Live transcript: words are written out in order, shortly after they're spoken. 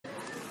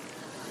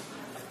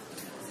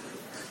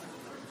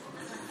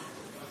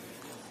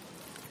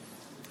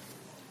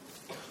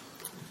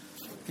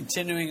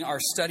Continuing our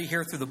study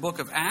here through the book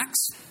of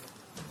Acts.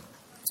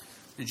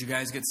 Did you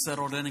guys get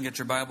settled in and get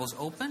your Bibles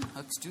open?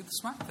 Let's do the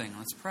smart thing.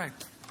 Let's pray.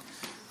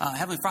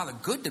 Heavenly Father,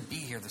 good to be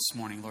here this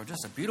morning, Lord.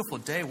 Just a beautiful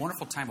day,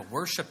 wonderful time of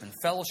worship and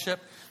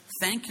fellowship.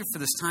 Thank you for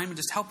this time, and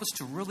just help us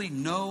to really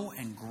know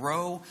and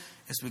grow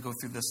as we go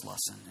through this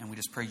lesson. And we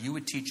just pray you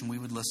would teach and we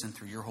would listen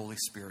through your Holy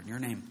Spirit. In your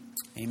name,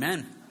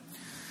 amen.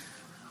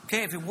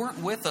 Okay, if you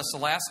weren't with us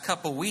the last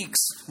couple weeks,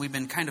 we've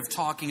been kind of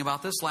talking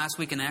about this. Last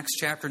week in Acts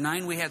chapter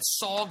 9, we had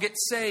Saul get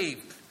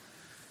saved.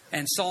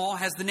 And Saul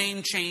has the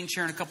name change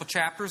here in a couple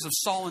chapters of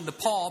Saul into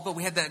Paul. But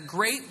we had that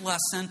great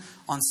lesson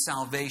on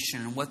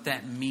salvation and what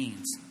that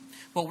means.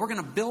 Well, we're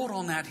going to build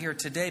on that here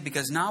today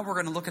because now we're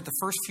going to look at the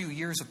first few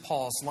years of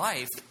Paul's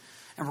life.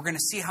 And we're going to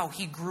see how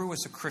he grew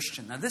as a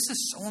Christian. Now, this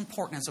is so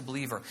important as a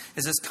believer,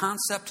 is this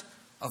concept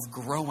of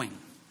growing.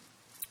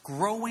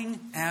 Growing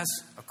as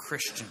a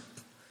Christian.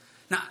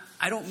 Now,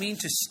 I don't mean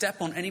to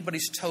step on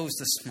anybody's toes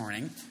this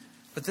morning,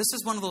 but this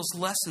is one of those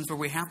lessons where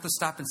we have to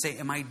stop and say,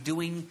 am I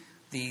doing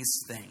these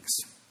things?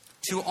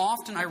 Too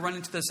often I run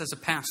into this as a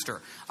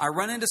pastor. I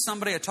run into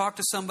somebody, I talk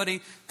to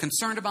somebody,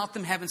 concerned about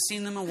them, haven't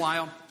seen them in a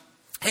while.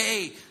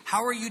 Hey,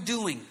 how are you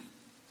doing?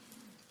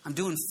 I'm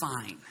doing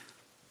fine.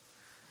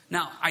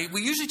 Now,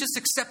 we usually just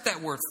accept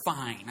that word,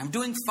 fine. I'm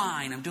doing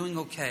fine, I'm doing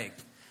okay.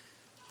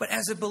 But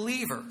as a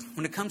believer,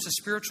 when it comes to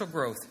spiritual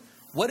growth,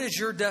 what is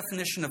your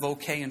definition of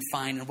okay and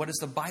fine, and what is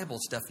the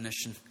Bible's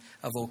definition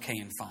of okay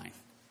and fine?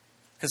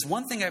 Because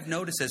one thing I've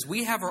noticed is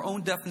we have our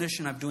own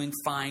definition of doing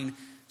fine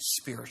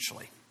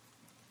spiritually.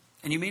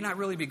 And you may not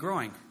really be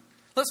growing.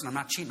 Listen, I'm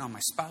not cheating on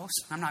my spouse.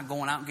 I'm not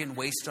going out and getting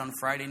wasted on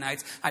Friday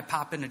nights. I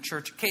pop into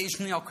church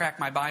occasionally. I'll crack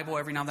my Bible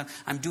every now and then.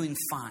 I'm doing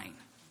fine.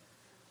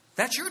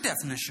 That's your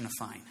definition of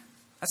fine.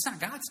 That's not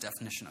God's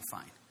definition of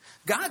fine.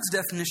 God's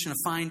definition of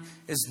fine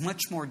is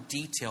much more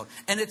detailed.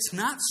 And it's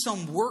not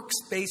some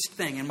works-based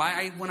thing. And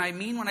when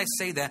I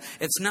say that,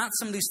 it's not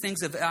some of these things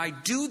that I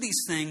do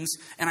these things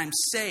and I'm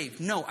saved.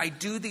 No, I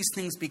do these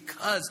things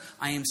because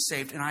I am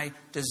saved and I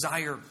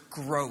desire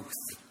growth.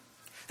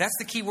 That's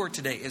the key word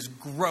today, is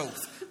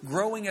growth.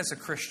 Growing as a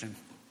Christian.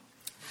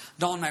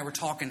 Dawn and I were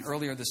talking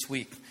earlier this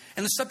week,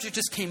 and the subject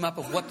just came up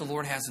of what the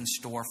Lord has in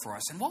store for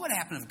us. And what would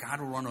happen if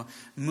God would want to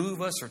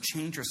move us or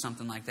change or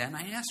something like that? And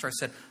I asked her, I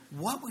said,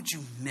 what would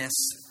you miss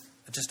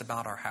just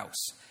about our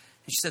house?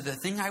 And she said, the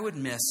thing I would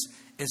miss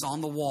is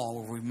on the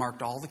wall where we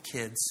marked all the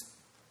kids'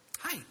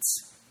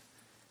 heights.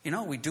 You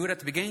know, we do it at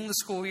the beginning of the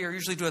school year,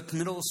 usually do it at the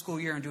middle of the school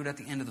year, and do it at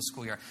the end of the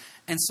school year.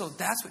 And so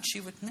that's what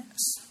she would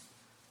miss.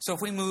 So if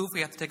we move,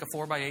 we have to take a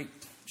 4x8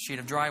 sheet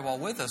of drywall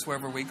with us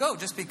wherever we go,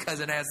 just because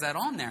it has that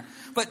on there.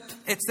 But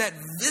it's that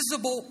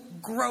visible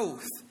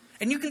growth.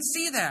 And you can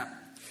see that.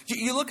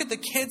 You look at the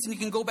kids and you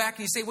can go back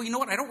and you say, well, you know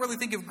what? I don't really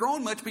think you've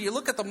grown much. But you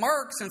look at the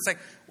marks and it's like,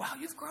 wow,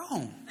 you've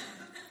grown.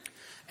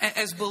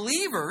 As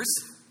believers,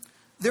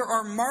 there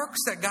are marks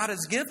that God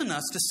has given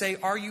us to say,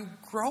 are you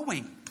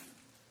growing?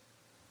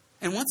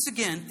 And once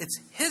again, it's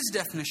His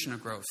definition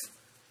of growth,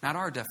 not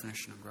our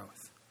definition of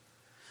growth.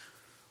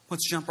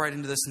 Let's jump right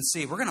into this and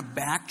see. We're going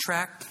to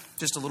backtrack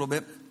just a little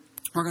bit.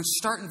 We're going to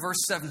start in verse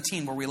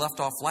 17 where we left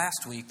off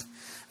last week.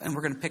 And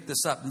we're going to pick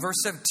this up. In verse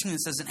 17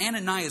 it says, and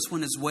Ananias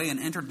went his way and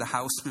entered the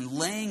house. And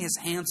laying his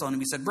hands on him,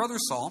 he said, Brother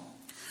Saul,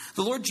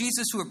 the Lord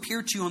Jesus who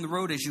appeared to you on the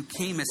road as you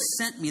came has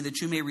sent me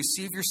that you may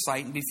receive your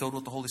sight and be filled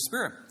with the Holy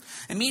Spirit.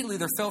 Immediately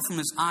there fell from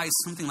his eyes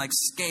something like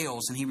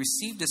scales, and he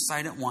received his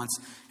sight at once,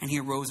 and he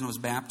arose and was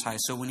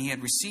baptized. So when he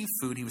had received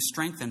food, he was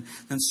strengthened.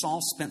 Then Saul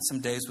spent some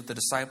days with the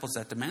disciples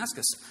at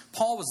Damascus.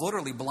 Paul was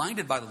literally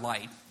blinded by the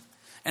light,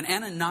 and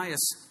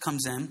Ananias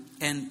comes in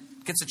and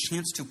gets a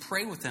chance to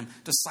pray with him,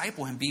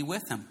 disciple him, be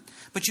with him.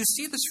 But you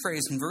see this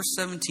phrase in verse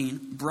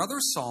 17, Brother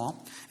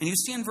Saul, and you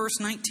see in verse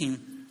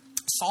 19,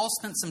 Saul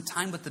spent some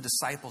time with the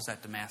disciples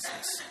at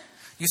Damascus.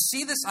 You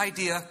see this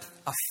idea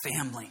of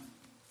family.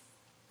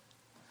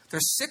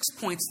 There's 6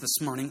 points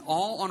this morning,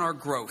 all on our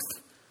growth.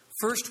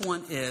 First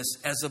one is,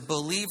 as a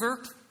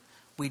believer,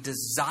 we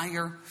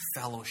desire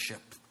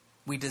fellowship.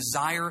 We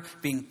desire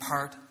being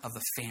part of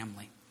the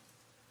family.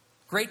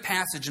 Great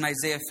passage in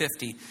Isaiah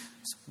 50.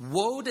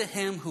 Woe to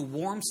him who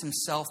warms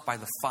himself by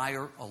the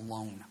fire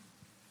alone.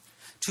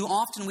 Too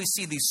often we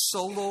see these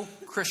solo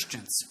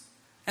Christians.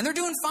 And they're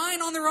doing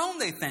fine on their own,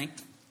 they think.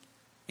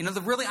 You know,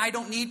 the really, I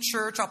don't need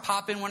church, I'll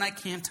pop in when I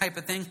can type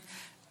of thing.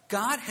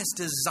 God has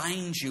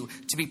designed you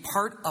to be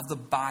part of the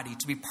body,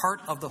 to be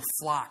part of the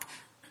flock,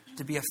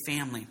 to be a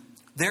family.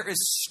 There is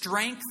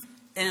strength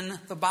in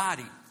the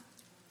body.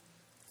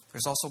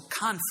 There's also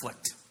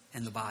conflict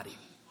in the body.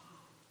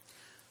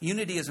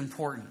 Unity is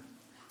important.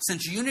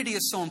 Since unity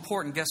is so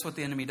important, guess what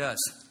the enemy does?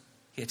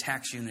 He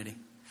attacks unity.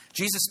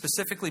 Jesus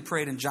specifically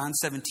prayed in John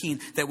 17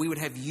 that we would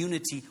have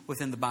unity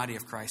within the body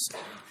of Christ.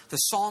 The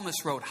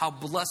psalmist wrote, how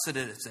blessed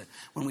is it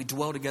when we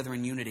dwell together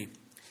in unity.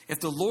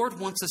 If the Lord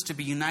wants us to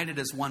be united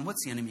as one,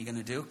 what's the enemy going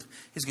to do?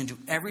 He's going to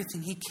do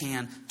everything he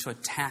can to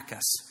attack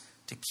us,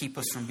 to keep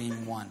us from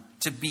being one,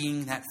 to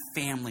being that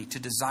family, to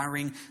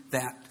desiring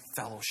that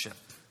fellowship.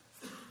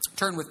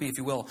 Turn with me, if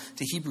you will,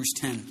 to Hebrews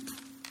 10.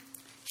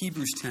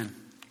 Hebrews 10.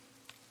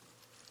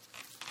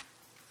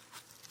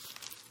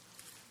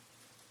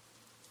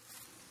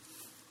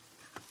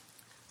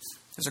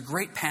 There's a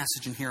great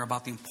passage in here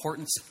about the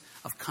importance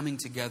of coming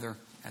together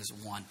as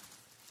one.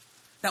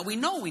 Now, we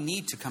know we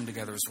need to come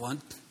together as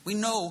one. We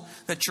know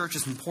that church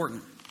is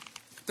important.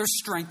 There's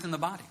strength in the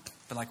body.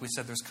 But like we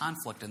said, there's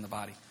conflict in the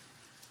body.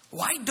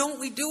 Why don't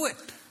we do it?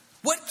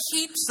 What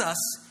keeps us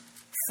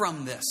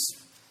from this?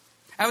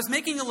 I was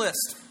making a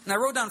list, and I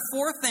wrote down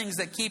 4 things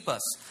that keep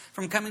us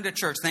from coming to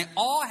church. And they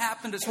all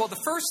happened as well. The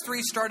first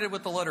 3 started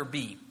with the letter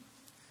B.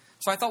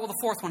 So I thought, well,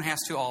 the 4th one has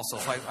to also.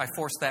 So I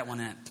forced that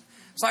one in.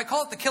 So I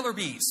call it the killer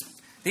bees.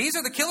 These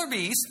are the killer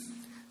bees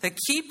that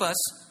keep us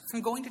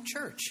from going to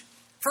church.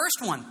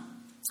 First one,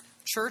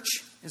 church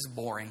is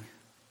boring.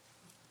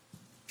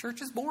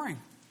 Church is boring.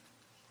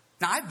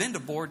 Now, I've been to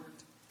bored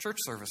church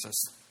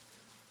services.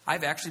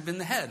 I've actually been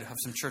the head of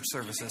some church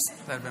services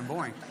that have been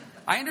boring.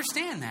 I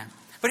understand that.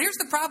 But here's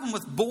the problem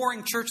with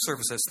boring church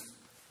services.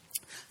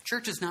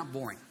 Church is not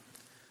boring.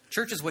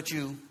 Church is what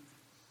you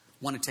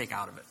want to take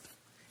out of it.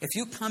 If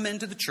you come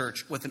into the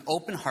church with an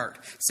open heart,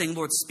 saying,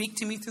 Lord, speak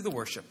to me through the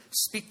worship,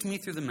 speak to me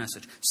through the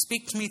message,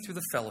 speak to me through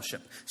the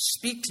fellowship,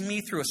 speak to me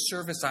through a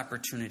service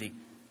opportunity,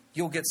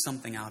 you'll get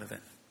something out of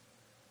it.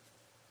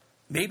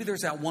 Maybe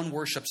there's that one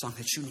worship song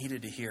that you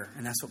needed to hear,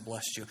 and that's what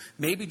blessed you.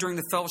 Maybe during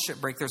the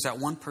fellowship break, there's that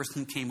one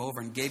person who came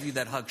over and gave you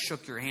that hug,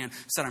 shook your hand,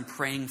 said, I'm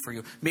praying for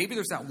you. Maybe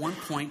there's that one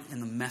point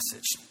in the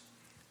message.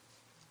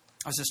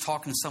 I was just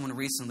talking to someone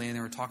recently, and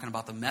they were talking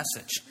about the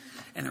message.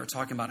 And they were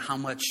talking about how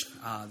much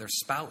their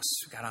spouse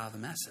got out of the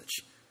message.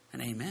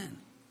 And amen.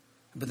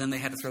 But then they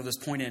had to throw this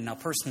point in. Now,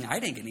 personally, I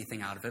didn't get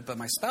anything out of it, but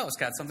my spouse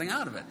got something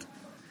out of it.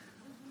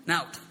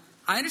 Now,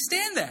 I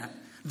understand that.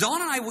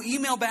 Dawn and I will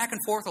email back and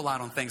forth a lot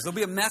on things. There'll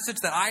be a message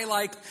that I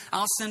like,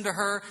 I'll send to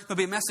her. There'll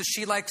be a message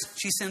she likes,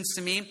 she sends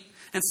to me.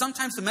 And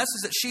sometimes the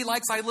message that she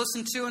likes, I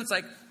listen to, and it's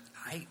like,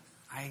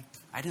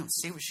 I didn't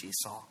see what she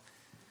saw.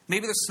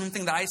 Maybe there's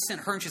something that I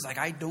sent her, and she's like,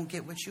 I don't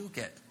get what you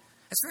get.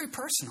 It's very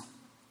personal.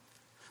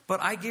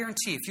 But I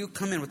guarantee if you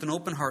come in with an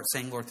open heart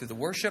saying, Lord, through the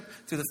worship,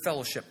 through the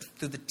fellowship,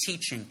 through the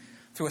teaching,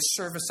 through a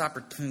service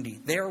opportunity,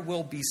 there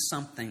will be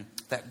something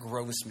that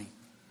grows me.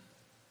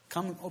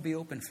 Come, we'll be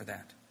open for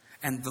that.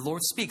 And the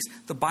Lord speaks.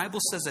 The Bible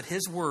says that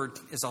His word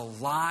is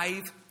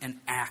alive and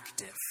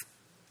active.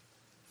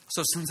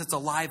 So since it's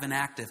alive and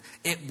active,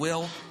 it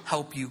will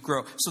help you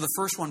grow. So the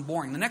first one,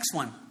 boring. The next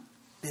one,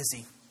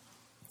 busy.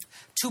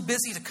 Too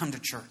busy to come to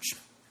church.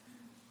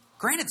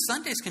 Granted,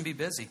 Sundays can be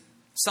busy.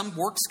 Some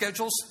work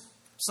schedules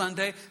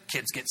Sunday.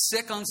 Kids get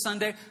sick on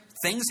Sunday.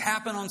 Things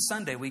happen on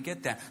Sunday. We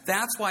get that.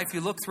 That's why if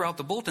you look throughout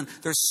the bulletin,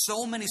 there's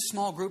so many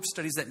small group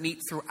studies that meet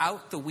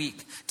throughout the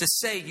week. To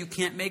say you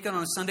can't make it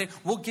on a Sunday,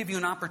 we'll give you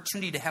an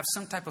opportunity to have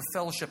some type of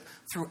fellowship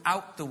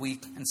throughout the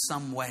week in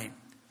some way.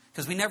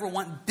 Because we never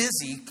want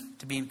busy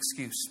to be an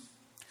excuse.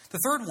 The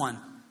third one,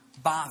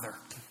 bother.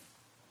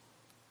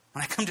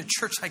 When I come to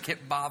church, I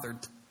get bothered.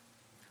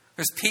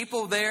 There's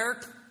people there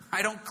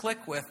I don't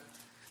click with.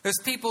 There's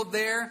people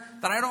there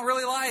that I don't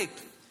really like.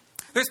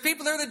 There's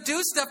people there that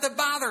do stuff that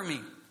bother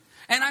me.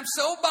 And I'm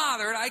so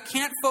bothered, I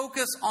can't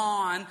focus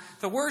on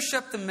the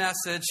worship, the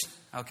message.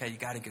 Okay, you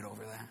got to get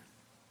over that.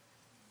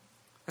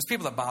 There's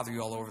people that bother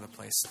you all over the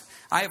place.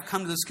 I have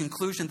come to this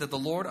conclusion that the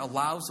Lord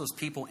allows those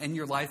people in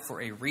your life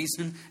for a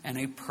reason and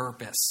a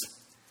purpose.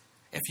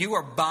 If you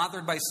are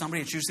bothered by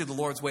somebody, it's usually the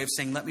Lord's way of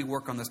saying, let me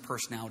work on this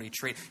personality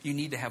trait. You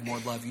need to have more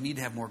love. You need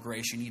to have more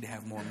grace. You need to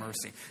have more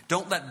mercy.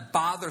 Don't let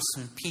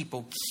bothersome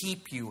people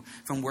keep you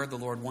from where the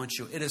Lord wants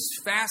you. It is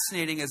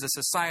fascinating as a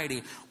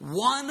society.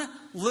 One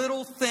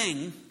little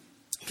thing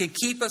can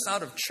keep us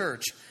out of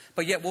church,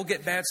 but yet we'll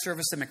get bad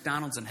service at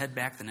McDonald's and head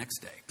back the next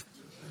day.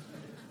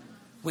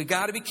 We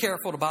got to be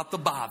careful about the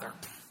bother.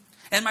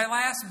 And my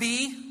last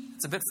B,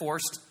 it's a bit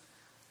forced,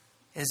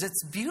 is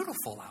it's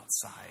beautiful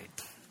outside.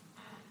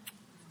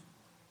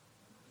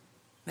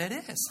 It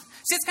is.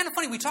 See, it's kind of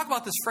funny. We talk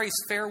about this phrase,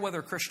 fair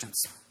weather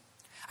Christians.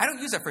 I don't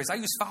use that phrase. I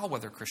use foul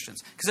weather Christians.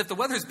 Because if the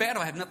weather's bad,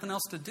 I have nothing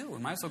else to do. We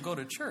might as well go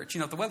to church.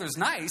 If the weather's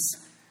nice,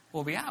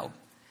 we'll be out.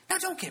 Now,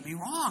 don't get me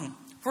wrong.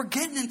 We're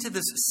getting into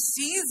this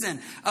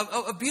season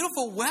of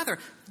beautiful weather.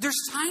 There's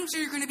times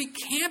where you're going to be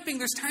camping.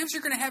 There's times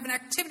you're going to have an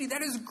activity.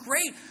 That is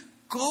great.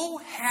 Go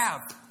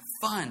have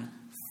fun,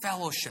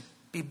 fellowship.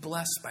 Be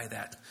blessed by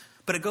that.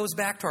 But it goes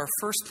back to our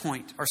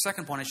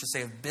second point, I should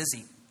say, of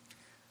busy.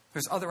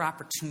 There's other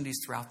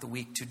opportunities throughout the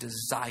week to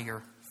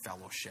desire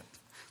fellowship.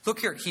 Look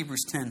here at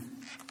Hebrews 10,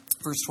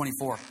 verse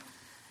 24.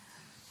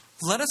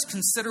 Let us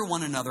consider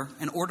one another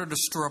in order to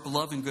stir up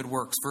love and good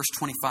works. Verse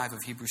 25 of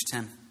Hebrews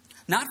 10.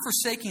 Not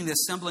forsaking the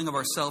assembling of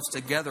ourselves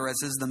together, as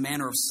is the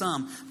manner of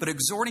some, but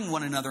exhorting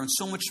one another, and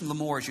so much the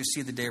more as you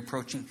see the day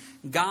approaching.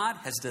 God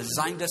has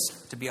designed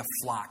us to be a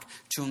flock,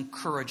 to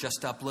encourage us,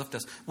 to uplift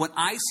us. When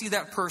I see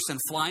that person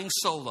flying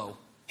solo,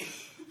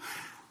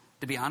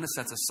 to be honest,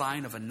 that's a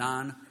sign of a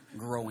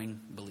non-growing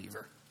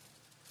believer.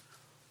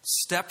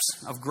 Steps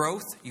of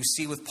growth you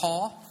see with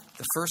Paul.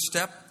 The first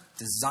step,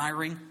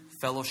 desiring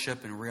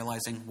fellowship and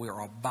realizing we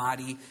are a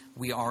body,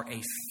 we are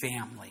a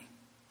family.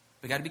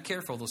 We got to be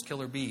careful of those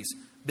killer bees.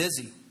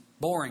 Busy,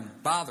 boring,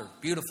 bothered,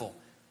 beautiful.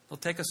 They'll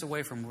take us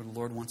away from where the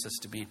Lord wants us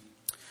to be.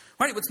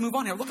 All right, let's move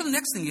on here. Look at the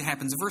next thing that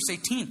happens in verse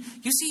 18.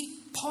 You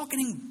see Paul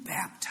getting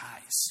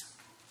baptized.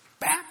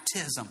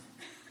 Baptism.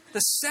 The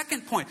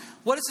second point.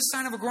 What is the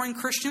sign of a growing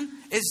Christian?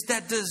 Is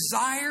that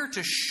desire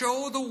to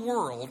show the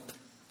world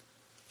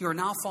you are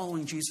now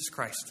following Jesus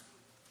Christ.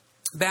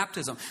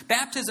 Baptism.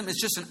 Baptism is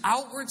just an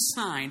outward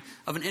sign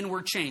of an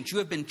inward change. You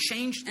have been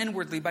changed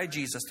inwardly by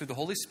Jesus through the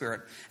Holy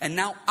Spirit. And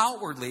now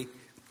outwardly,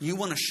 you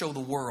want to show the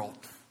world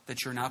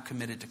that you're now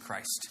committed to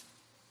Christ.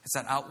 It's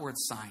that outward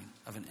sign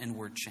of an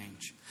inward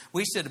change.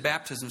 We did a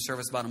baptism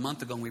service about a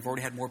month ago, and we've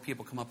already had more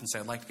people come up and say,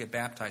 I'd like to get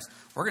baptized.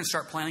 We're going to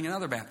start planning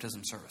another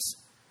baptism service.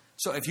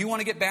 So if you want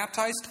to get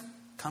baptized,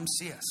 come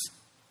see us.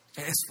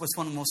 It's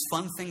one of the most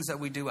fun things that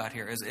we do out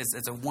here.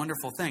 It's a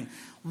wonderful thing.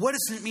 What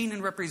does it mean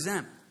and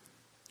represent?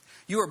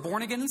 You are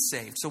born again and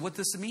saved. So what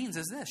this means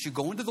is this. You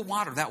go into the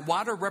water. That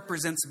water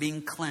represents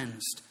being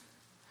cleansed.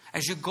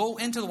 As you go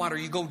into the water,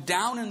 you go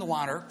down in the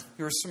water,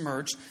 you're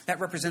submerged. That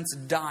represents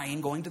dying,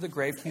 going to the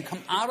grave. You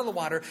come out of the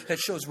water, that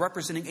shows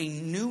representing a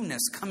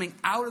newness, coming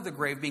out of the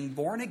grave, being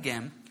born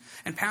again.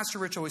 And Pastor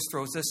Rich always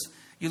throws this,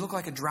 you look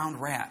like a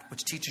drowned rat,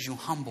 which teaches you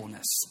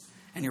humbleness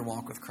in your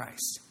walk with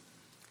Christ.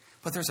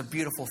 But there's a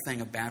beautiful thing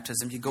of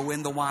baptism. You go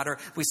in the water.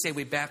 We say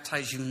we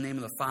baptize you in the name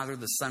of the Father,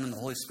 the Son, and the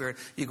Holy Spirit.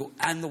 You go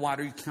in the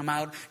water. You come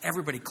out.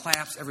 Everybody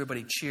claps.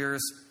 Everybody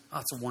cheers.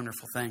 Oh, it's a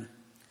wonderful thing.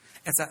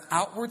 It's an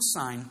outward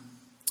sign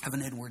of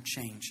an inward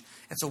change.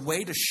 It's a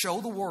way to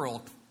show the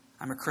world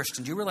I'm a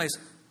Christian. Do you realize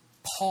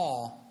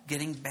Paul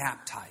getting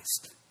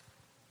baptized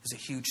is a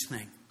huge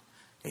thing?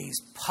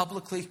 He's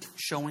publicly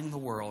showing the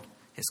world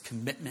his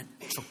commitment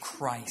to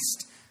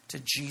Christ, to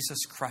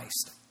Jesus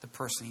Christ, the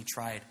person he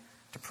tried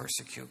to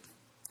persecute.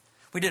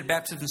 We did a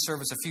baptism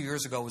service a few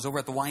years ago. It was over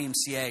at the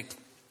YMCA.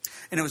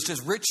 And it was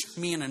just Rich,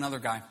 me, and another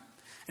guy.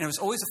 And it was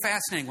always a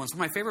fascinating one. It's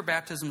one of my favorite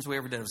baptisms we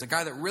ever did. It was a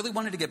guy that really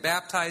wanted to get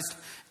baptized.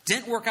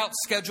 Didn't work out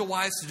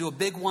schedule-wise to do a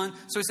big one.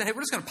 So he said, hey,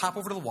 we're just going to pop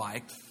over to the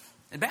Y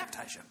and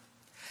baptize you.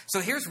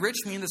 So here's Rich,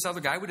 me, and this other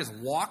guy. We just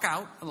walk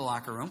out of the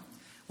locker room.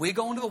 We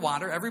go into the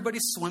water.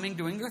 Everybody's swimming,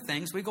 doing their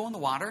things. We go in the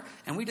water,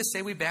 and we just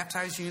say we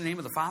baptize you in the name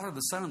of the Father,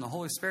 the Son, and the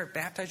Holy Spirit.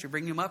 Baptize you,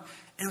 bring them up.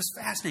 And it was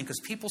fascinating because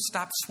people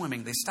stopped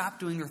swimming. They stopped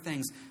doing their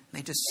things, and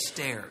they just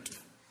stared.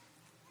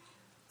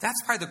 That's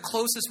probably the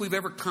closest we've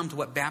ever come to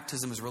what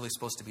baptism is really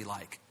supposed to be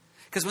like.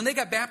 Because when they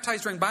got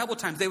baptized during Bible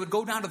times, they would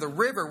go down to the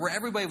river where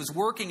everybody was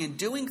working and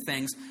doing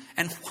things.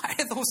 And why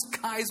are those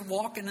guys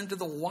walking into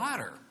the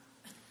water?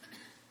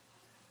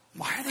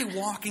 Why are they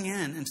walking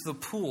into the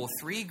pool,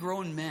 3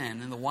 grown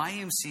men in the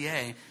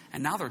YMCA,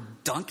 and now they're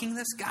dunking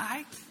this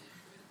guy?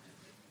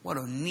 What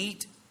a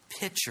neat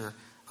picture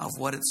of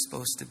what it's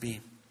supposed to be.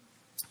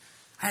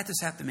 I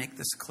just have to make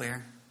this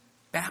clear.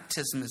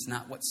 Baptism is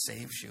not what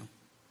saves you.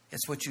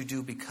 It's what you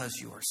do because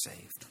you are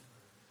saved.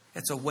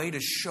 It's a way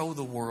to show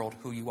the world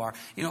who you are.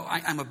 You know,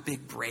 I'm a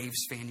big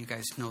Braves fan. You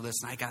guys know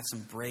this. And I got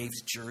some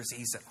Braves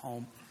jerseys at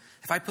home.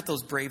 If I put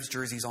those Braves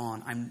jerseys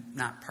on, I'm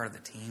not part of the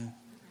team.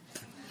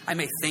 I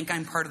may think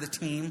I'm part of the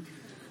team,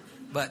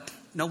 but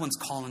no one's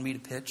calling me to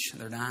pitch.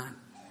 They're not.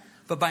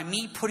 But by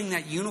me putting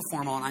that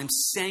uniform on, I'm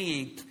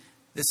saying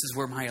this is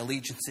where my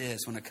allegiance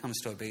is when it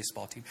comes to a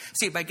baseball team.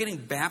 See, by getting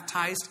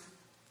baptized,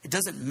 it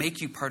doesn't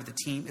make you part of the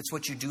team. It's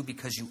what you do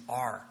because you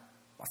are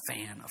a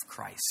fan of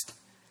Christ.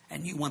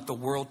 And you want the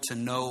world to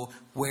know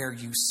where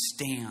you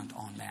stand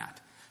on that.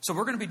 So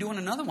we're going to be doing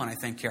another one, I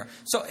think, here.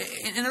 So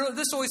and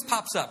this always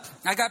pops up.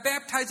 I got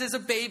baptized as a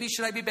baby.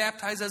 Should I be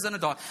baptized as an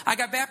adult? I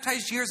got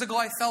baptized years ago.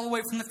 I fell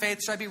away from the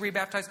faith. Should I be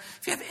rebaptized?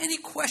 If you have any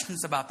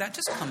questions about that,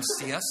 just come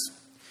see us.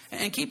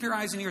 And keep your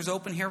eyes and ears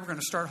open here. We're going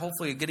to start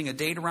hopefully getting a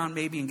date around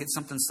maybe and get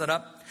something set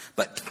up.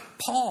 But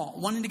Paul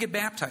wanting to get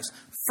baptized.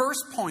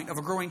 First point of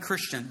a growing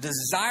Christian,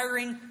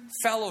 desiring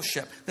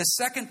fellowship. The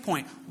second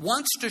point,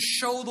 wants to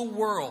show the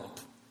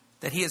world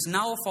that he is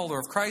now a follower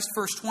of Christ.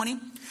 Verse 20,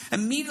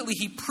 immediately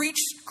he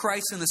preached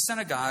Christ in the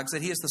synagogues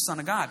that he is the Son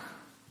of God.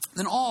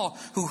 Then all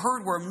who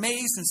heard were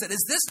amazed and said,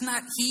 is this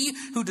not he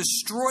who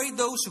destroyed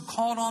those who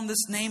called on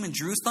this name in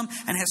Jerusalem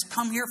and has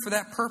come here for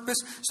that purpose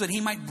so that he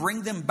might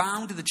bring them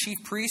bound to the chief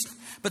priest?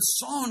 But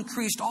Saul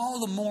increased all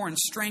the more in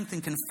strength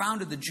and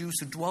confounded the Jews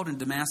who dwelt in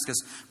Damascus,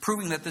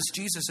 proving that this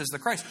Jesus is the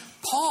Christ.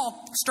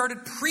 Paul started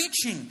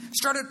preaching,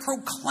 started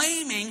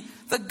proclaiming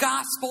the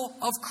gospel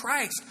of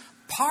Christ.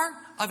 Part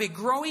of a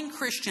growing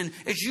Christian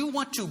is you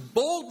want to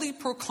boldly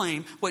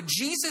proclaim what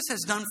Jesus has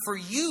done for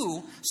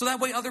you so that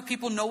way other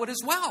people know it as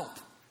well.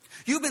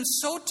 You've been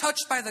so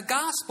touched by the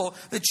gospel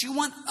that you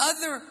want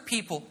other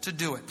people to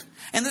do it.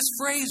 And this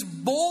phrase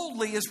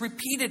boldly is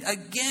repeated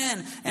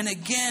again and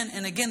again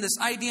and again. This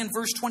idea in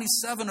verse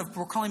 27 of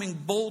proclaiming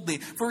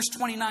boldly. Verse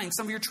 29,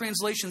 some of your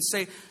translations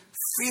say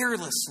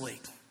fearlessly.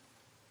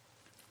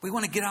 We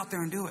want to get out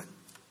there and do it.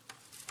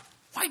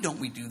 Why don't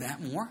we do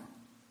that more?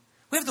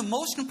 We have the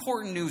most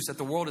important news that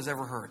the world has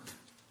ever heard.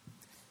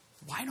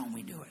 Why don't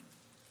we do it?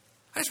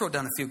 I just wrote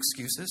down a few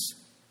excuses.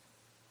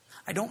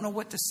 I don't know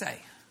what to say.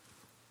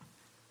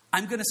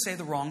 I'm going to say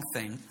the wrong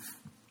thing.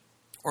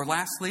 Or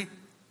lastly,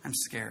 I'm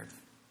scared.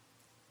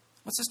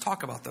 Let's just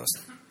talk about those.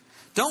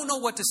 Don't know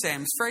what to say.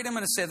 I'm afraid I'm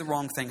going to say the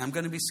wrong thing. I'm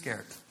going to be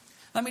scared.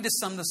 Let me just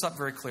sum this up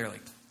very clearly.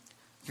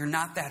 You're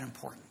not that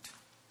important.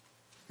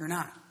 You're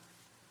not.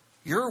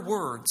 Your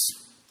words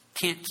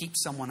can't keep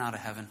someone out of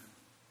heaven.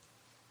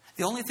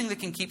 The only thing that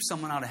can keep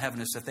someone out of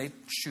heaven is if they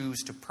choose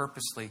to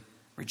purposely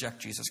reject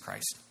Jesus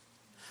Christ.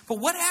 But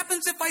what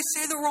happens if I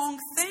say the wrong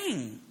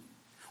thing?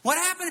 What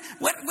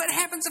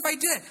happens if I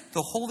do that?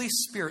 The Holy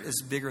Spirit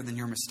is bigger than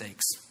your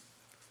mistakes. I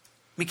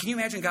mean, can you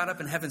imagine God up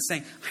in heaven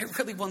saying, I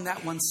really want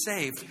that one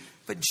saved,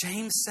 but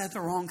James said the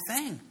wrong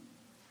thing.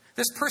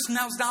 This person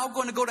now is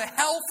going to go to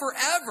hell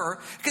forever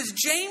because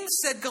James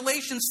said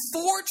Galatians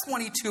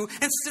 4:22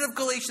 instead of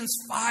Galatians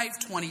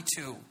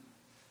 5:22.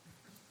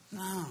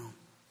 No.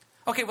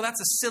 Okay, well, that's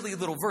a silly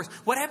little verse.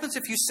 What happens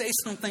if you say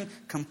something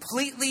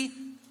completely,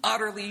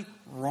 utterly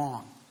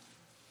wrong?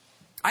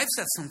 I've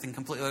said something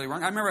completely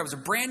wrong. I remember I was a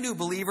brand new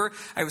believer.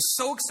 I was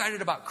so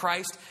excited about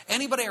Christ.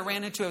 Anybody I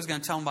ran into, I was going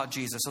to tell them about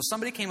Jesus. So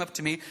somebody came up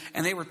to me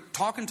and they were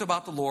talking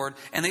about the Lord.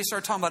 And they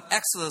started talking about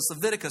Exodus,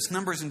 Leviticus,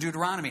 Numbers, and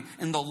Deuteronomy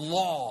and the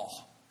law.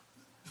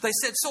 They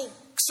said, so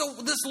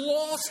this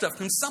law stuff,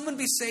 can someone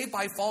be saved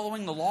by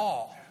following the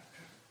law?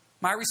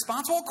 My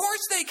response, well, of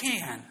course they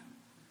can.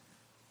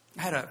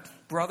 I had a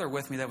brother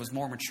with me that was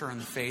more mature in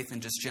the faith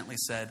and just gently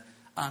said,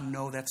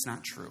 no, that's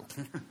not true.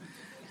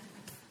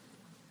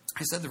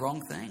 I said the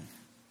wrong thing.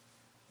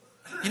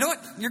 You know what?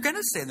 You're going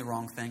to say the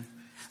wrong thing.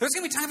 There's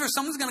going to be times where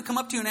someone's going to come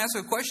up to you and ask you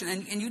a question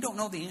and you don't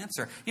know the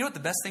answer. You know what the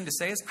best thing to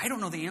say is? I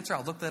don't know the answer.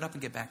 I'll look that up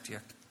and get back to you.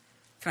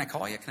 Can I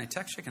call you? Can I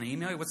text you? Can I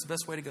email you? What's the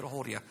best way to get a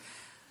hold of you?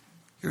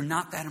 You're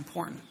not that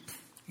important.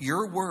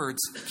 Your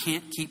words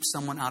can't keep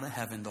someone out of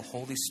heaven. The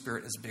Holy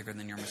Spirit is bigger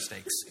than your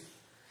mistakes.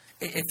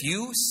 If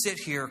you sit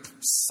here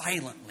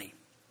silently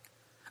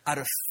out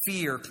of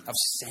fear of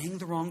saying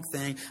the wrong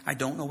thing, I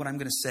don't know what I'm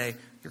going to say,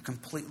 you're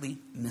completely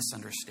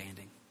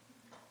misunderstanding.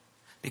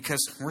 Because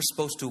we're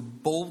supposed to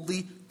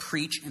boldly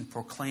preach and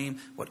proclaim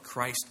what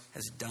Christ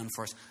has done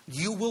for us.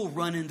 You will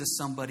run into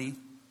somebody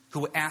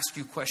who will ask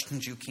you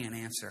questions you can't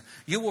answer.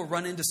 You will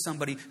run into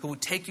somebody who will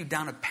take you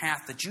down a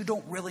path that you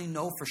don't really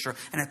know for sure.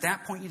 And at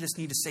that point, you just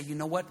need to say, you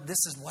know what?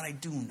 This is what I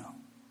do know.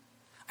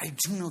 I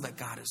do know that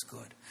God is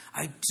good.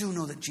 I do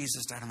know that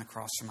Jesus died on the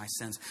cross for my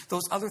sins.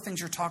 Those other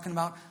things you're talking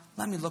about,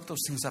 let me look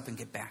those things up and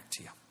get back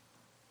to you.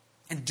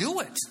 And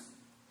do it.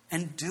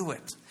 And do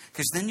it.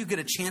 Because then you get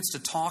a chance to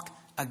talk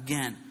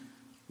again.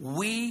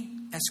 We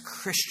as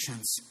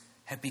Christians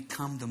have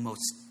become the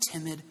most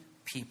timid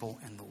people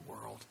in the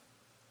world.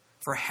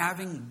 For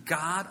having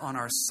God on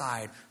our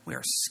side, we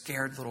are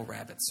scared little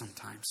rabbits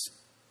sometimes.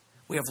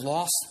 We have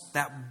lost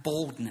that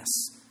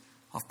boldness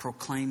of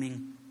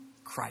proclaiming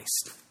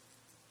Christ.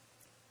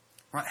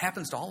 It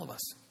happens to all of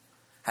us.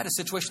 I had a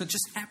situation that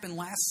just happened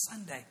last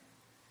Sunday.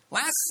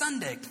 Last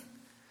Sunday,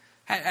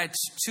 I had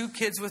two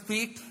kids with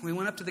me. We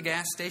went up to the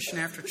gas station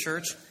after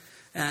church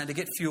to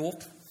get fuel.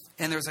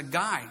 And there's a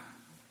guy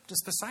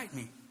just beside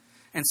me.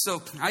 And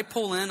so I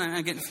pull in,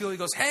 I'm getting fuel. He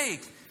goes, hey,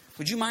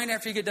 would you mind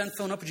after you get done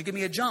filling up, would you give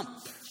me a jump?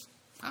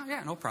 Oh,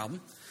 yeah, no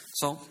problem.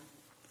 So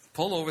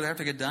pull over there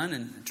after I get done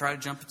and try to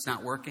jump. It's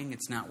not working.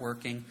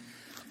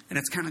 And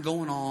it's kind of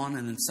going on,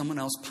 and then someone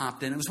else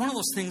popped in. It was one of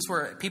those things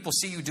where people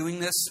see you doing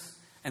this,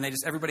 and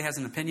everybody has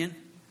an opinion.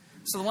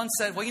 So the one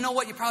said, well, you know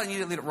what? You probably need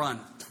to let it run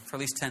for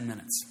at least 10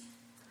 minutes.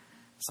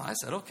 So I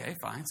said, okay,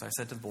 fine. So I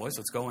said to the boys,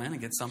 let's go in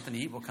and get something to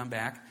eat. We'll come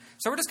back.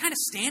 So we're just kind of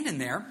standing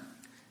there.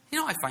 You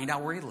know, I find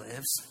out where he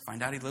lives.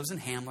 Find out he lives in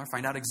Hamler.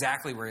 Find out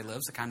exactly where he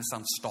lives. It kind of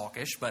sounds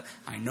stalkish, but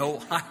I know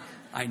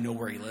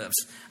where he lives.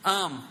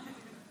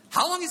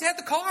 How long he's had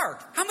the car?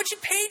 How much he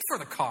paid for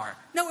the car?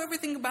 Know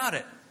everything about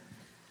it.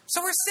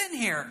 So we're sitting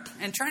here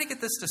and trying to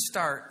get this to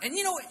start. And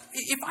you know,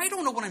 if I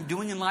don't know what I'm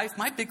doing in life,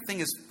 my big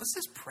thing is, let's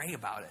just pray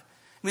about it.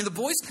 I mean, the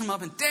boys come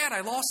up and, Dad, I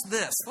lost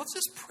this. Let's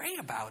just pray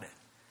about it.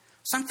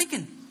 So I'm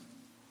thinking,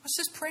 let's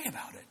just pray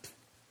about it.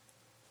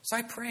 So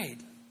I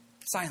prayed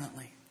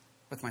silently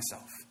with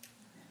myself.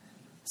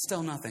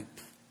 Still nothing.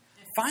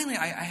 Finally,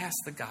 I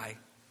asked the guy,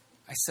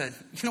 I said,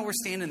 you know, we're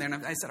standing there,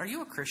 and I said, are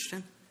you a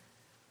Christian?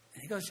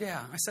 And he goes,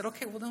 yeah. I said,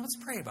 okay, well, then let's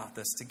pray about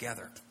this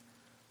together.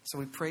 So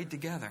we prayed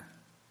together.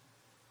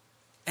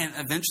 And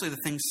eventually the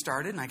thing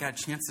started, and I got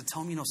a chance to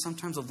tell him, you know,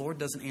 sometimes the Lord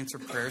doesn't answer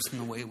prayers in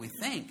the way we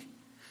think.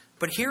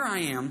 But here I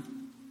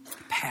am,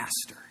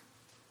 pastor.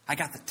 I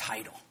got the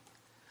title.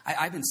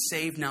 I've been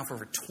saved now for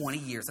over 20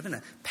 years. I've been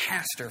a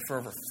pastor for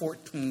over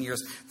 14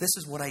 years. This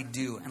is what I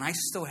do. And I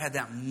still had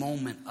that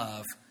moment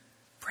of,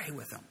 pray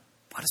with him.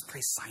 Let us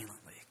pray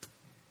silently.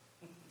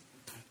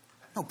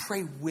 No,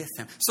 pray with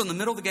him. So in the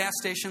middle of the gas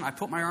station, I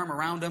put my arm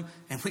around him,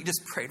 and we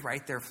just prayed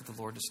right there for the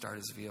Lord to start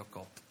his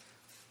vehicle.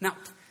 Now,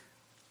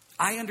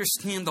 I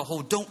understand the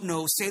whole don't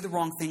know, say the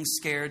wrong thing,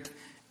 scared.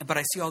 But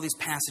I see all these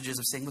passages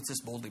of saying, let's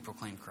just boldly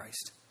proclaim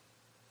Christ.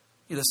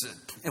 You know,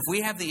 if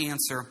we have the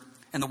answer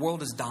and the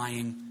world is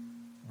dying,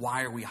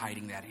 why are we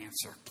hiding that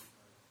answer?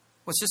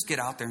 Let's just get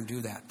out there and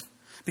do that.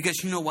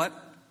 Because you know what?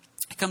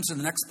 It comes to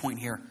the next point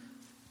here.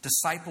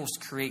 Disciples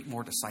create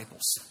more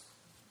disciples.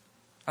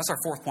 That's our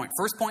fourth point.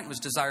 First point was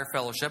desire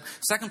fellowship.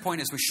 Second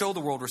point is we show the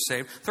world we're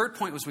saved. Third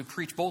point was we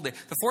preach boldly.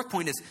 The fourth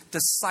point is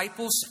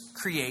disciples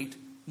create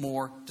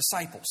more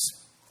disciples.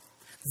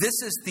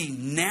 This is the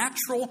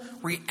natural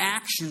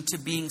reaction to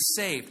being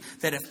saved.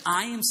 That if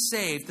I am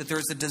saved, that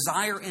there's a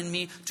desire in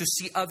me to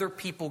see other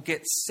people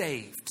get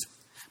saved.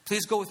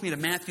 Please go with me to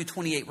Matthew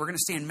 28. We're going to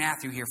stay in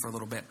Matthew here for a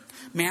little bit.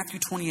 Matthew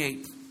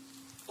 28.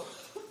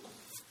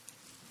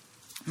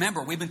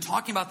 Remember, we've been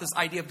talking about this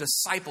idea of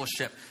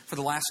discipleship for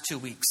the last 2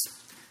 weeks.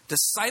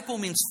 Disciple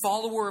means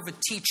follower of a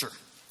teacher.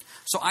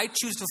 So I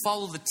choose to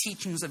follow the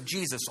teachings of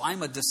Jesus. So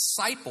I'm a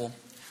disciple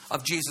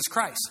of Jesus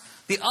Christ.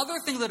 The other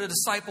thing that a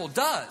disciple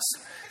does,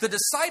 the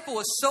disciple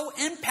is so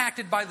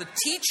impacted by the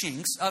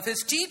teachings of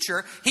his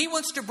teacher, he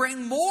wants to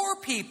bring more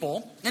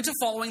people into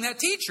following that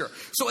teacher.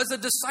 So as a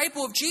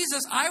disciple of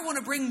Jesus, I want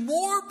to bring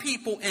more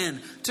people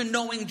in to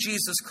knowing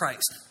Jesus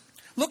Christ.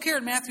 Look here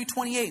in Matthew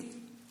 28,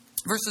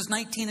 verses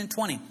 19 and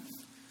 20.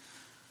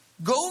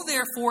 Go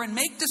therefore and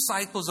make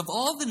disciples of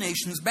all the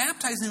nations,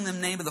 baptizing them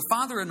in the name of the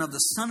Father and of the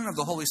Son and of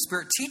the Holy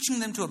Spirit, teaching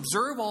them to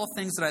observe all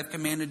things that I have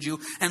commanded you.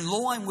 And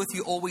lo, I'm with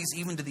you always,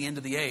 even to the end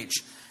of the age.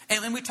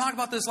 And we talked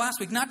about this last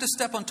week, not to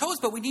step on toes,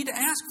 but we need to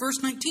ask,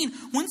 verse 19,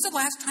 when's the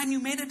last time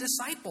you made a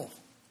disciple?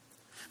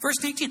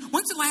 Verse 19,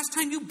 when's the last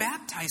time you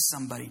baptized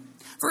somebody?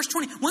 Verse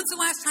 20, when's the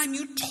last time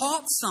you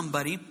taught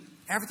somebody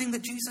everything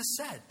that Jesus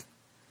said?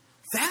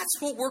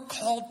 That's what we're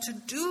called to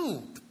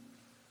do.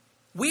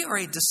 We are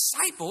a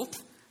disciple,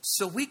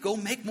 so we go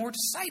make more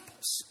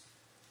disciples.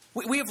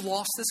 We have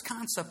lost this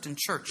concept in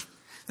church.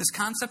 This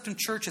concept in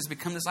church has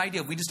become this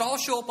idea of we just all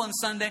show up on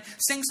Sunday,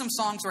 sing some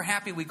songs, we're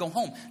happy, we go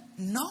home.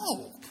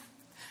 No.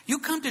 You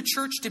come to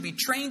church to be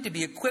trained, to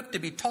be equipped, to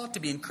be taught, to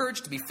be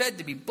encouraged, to be fed,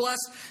 to be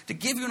blessed, to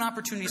give you an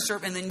opportunity to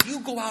serve, and then you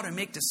go out and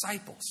make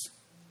disciples.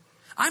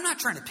 I'm not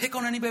trying to pick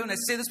on anybody when I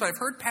say this, but I've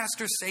heard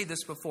pastors say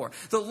this before.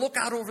 They'll look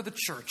out over the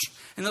church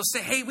and they'll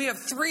say, hey, we have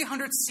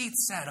 300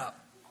 seats set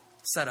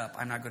up.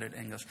 I'm not good at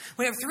English.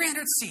 We have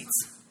 300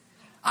 seats.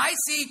 I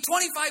see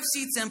 25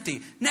 seats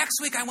empty.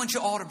 Next week, I want you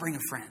all to bring a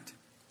friend.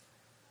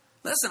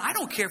 Listen, I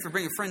don't care if you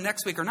bring a friend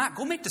next week or not.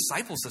 Go make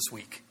disciples this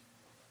week.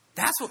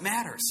 That's what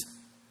matters.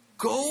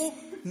 Go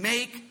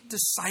make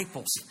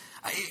disciples.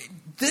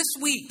 This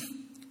week,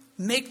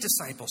 make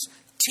disciples.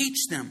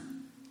 Teach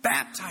them.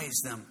 Baptize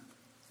them.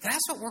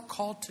 That's what we're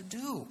called to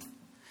do.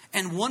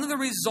 And one of the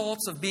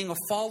results of being a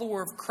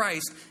follower of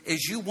Christ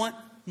is you want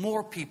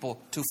more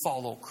people to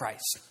follow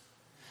Christ.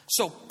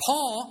 So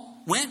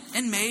Paul went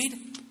and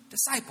made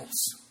disciples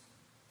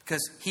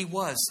because he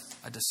was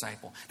a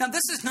disciple. Now,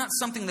 this is not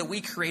something that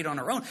we create on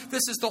our own.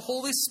 This is the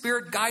Holy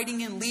Spirit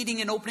guiding and leading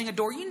and opening a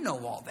door. You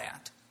know all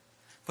that.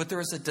 But there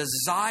is a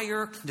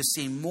desire to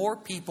see more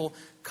people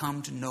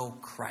come to know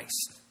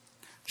Christ.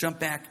 Jump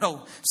back.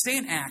 Oh, stay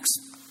in Acts.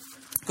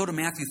 Go to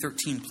Matthew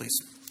 13, please.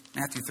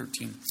 Matthew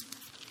 13.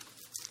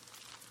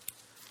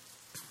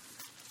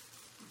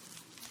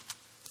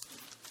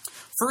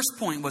 First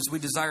point was we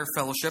desire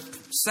fellowship.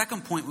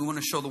 Second point, we want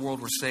to show the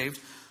world we're saved.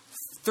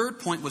 Third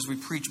point was we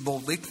preach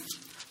boldly.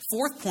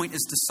 Fourth point is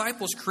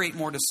disciples create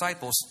more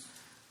disciples.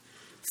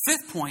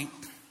 Fifth point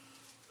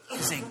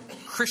is a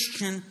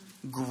Christian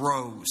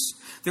grows.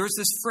 There's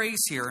this phrase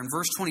here in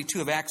verse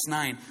 22 of Acts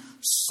 9.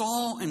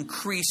 Saul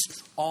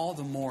increased all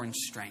the more in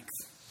strength.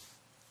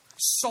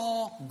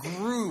 Saul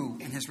grew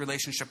in his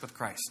relationship with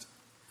Christ.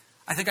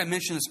 I think I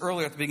mentioned this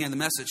earlier at the beginning of the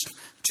message.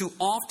 Too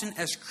often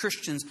as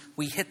Christians,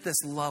 we hit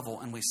this level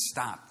and we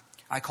stop.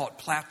 I call it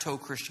plateau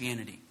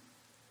Christianity.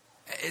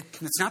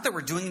 It's not that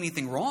we're doing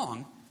anything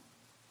wrong.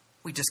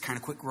 We just kind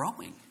of quit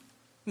growing.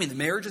 I mean, the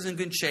marriage is in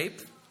good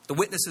shape. The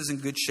witness is in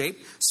good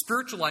shape.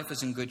 Spiritual life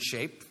is in good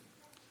shape.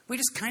 We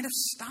just kind of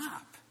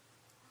stop.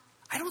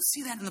 I don't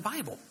see that in the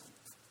Bible.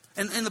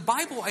 In the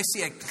Bible, I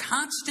see a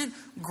constant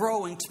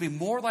growing to be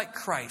more like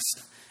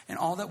Christ in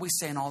all that we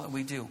say and all that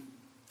we do.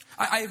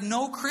 I have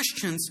no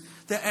Christians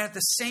that are at the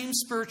same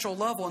spiritual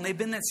level, and they've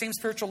been at that same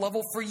spiritual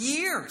level for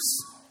years.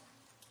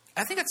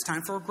 I think it's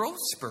time for a growth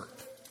spurt.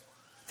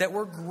 That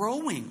we're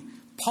growing.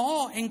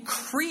 Paul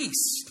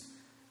increased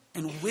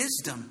in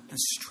wisdom and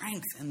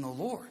strength in the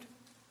Lord.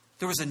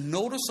 There was a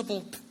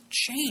noticeable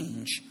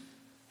change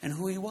in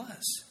who he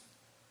was.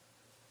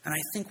 And I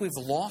think we've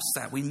lost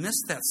that. We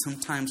miss that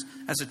sometimes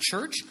as a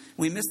church.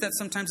 We miss that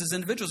sometimes as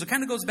individuals. It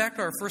kind of goes back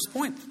to our first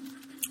point.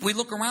 We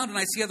look around and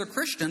I see other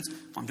Christians.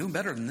 I'm doing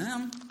better than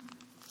them.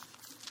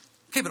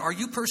 Okay, but are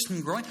you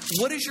personally growing?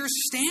 What is your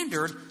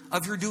standard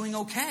of your doing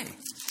okay?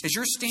 Is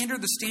your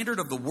standard the standard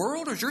of the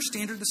world, or is your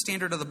standard the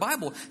standard of the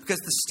Bible? Because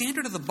the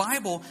standard of the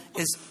Bible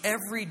is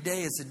every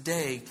day is a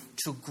day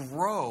to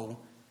grow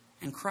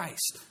in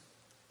Christ.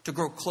 To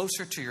grow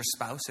closer to your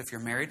spouse if you're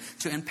married,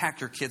 to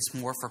impact your kids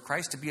more for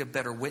Christ, to be a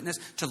better witness,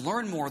 to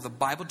learn more of the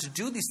Bible, to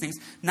do these things,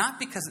 not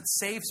because it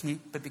saves me,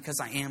 but because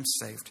I am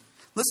saved.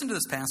 Listen to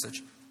this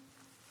passage.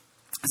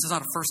 This is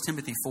out of 1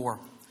 Timothy 4.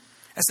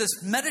 It says,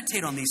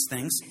 meditate on these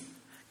things,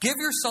 give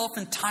yourself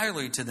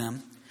entirely to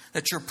them,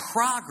 that your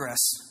progress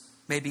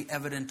may be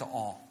evident to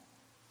all.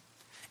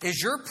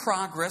 Is your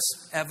progress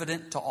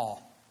evident to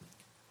all?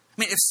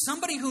 I mean, if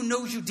somebody who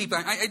knows you deeply,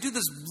 I do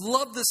this,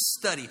 love this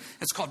study.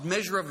 It's called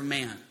Measure of a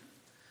Man.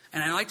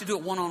 And I like to do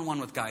it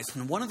one-on-one with guys.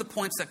 And one of the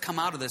points that come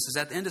out of this is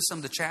at the end of some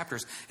of the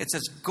chapters, it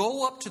says,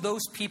 go up to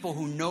those people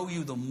who know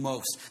you the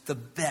most, the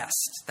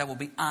best, that will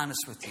be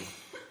honest with you,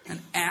 and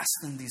ask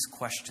them these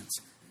questions.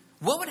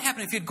 What would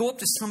happen if you'd go up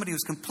to somebody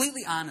who's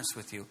completely honest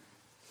with you?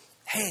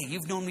 Hey,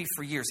 you've known me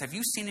for years. Have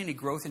you seen any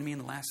growth in me in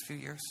the last few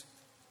years?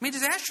 I mean,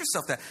 just ask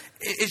yourself that.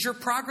 Is your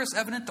progress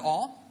evident to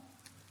all?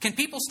 Can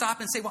people stop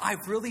and say, well,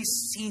 I've really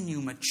seen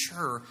you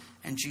mature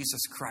in Jesus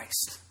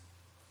Christ.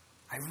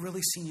 I've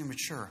really seen you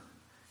mature.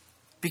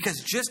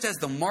 Because just as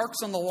the marks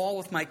on the wall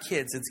with my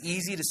kids, it's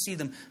easy to see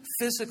them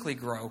physically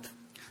grow.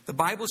 The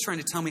Bible's trying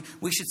to tell me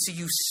we should see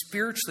you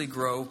spiritually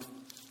grow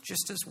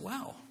just as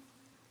well.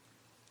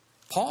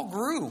 Paul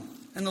grew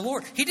in the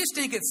Lord. He just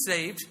didn't get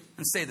saved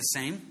and stay the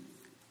same.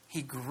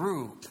 He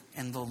grew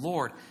in the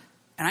Lord.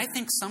 And I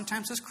think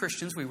sometimes as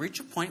Christians, we reach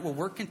a point where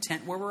we're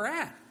content where we're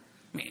at.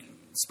 I mean,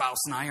 spouse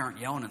and I aren't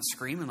yelling and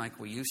screaming like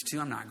we used to.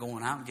 I'm not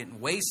going out and getting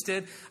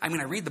wasted. I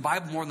mean, I read the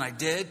Bible more than I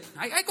did.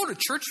 I go to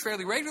church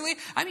fairly regularly.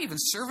 I'm even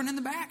serving in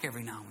the back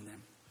every now and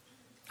then.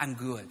 I'm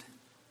good.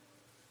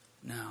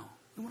 No.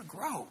 We want to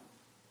grow.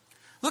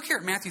 Look here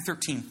at Matthew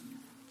 13.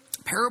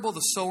 Parable of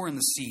the sower and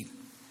the seed.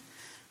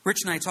 Rich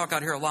and I talk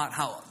out here a lot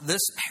how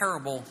this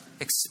parable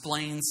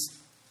explains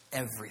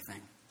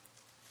everything.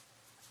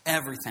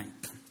 Everything.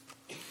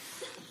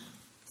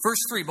 Verse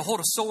 3,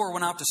 behold, a sower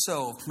went out to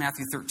sow,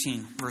 Matthew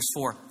 13, verse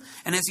 4.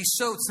 And as he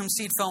sowed, some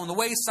seed fell on the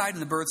wayside,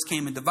 and the birds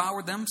came and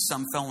devoured them.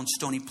 Some fell in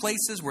stony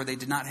places where they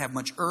did not have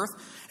much earth,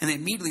 and they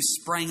immediately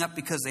sprang up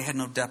because they had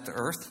no depth of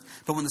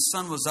earth. But when the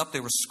sun was up, they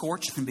were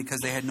scorched, and because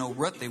they had no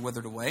root, they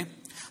withered away.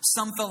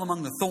 Some fell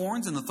among the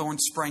thorns, and the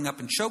thorns sprang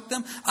up and choked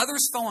them.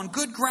 Others fell on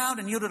good ground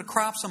and yielded a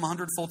crop, some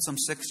 100-fold, some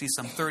 60,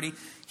 some 30.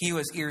 He who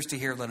has ears to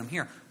hear, let him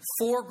hear.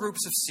 4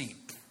 groups of seed.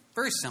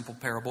 Very simple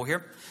parable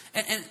here.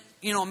 And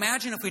you know,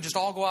 imagine if we just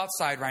all go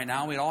outside right now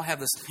and we'd all have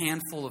this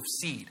handful of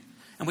seed.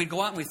 And we'd go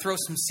out and we'd throw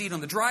some seed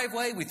on the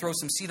driveway, we'd throw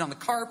some seed on the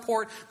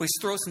carport, we'd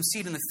throw some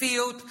seed in the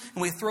field,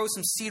 and we'd throw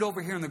some seed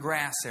over here in the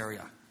grass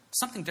area.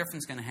 Something different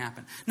is going to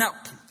happen. Now,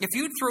 if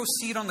you'd throw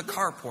seed on the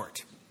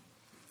carport,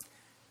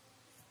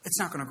 it's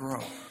not going to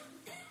grow.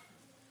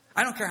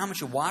 I don't care how much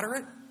you water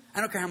it.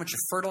 I don't care how much you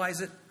fertilize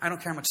it. I don't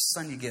care how much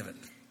sun you give it.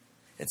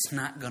 It's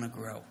not going to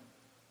grow.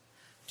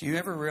 Do you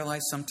ever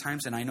realize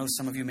sometimes, and I know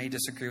some of you may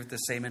disagree with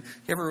this statement, do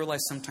you ever realize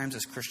sometimes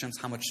as Christians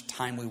how much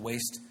time we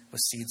waste with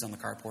seeds on the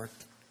carport?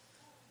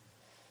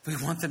 We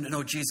want them to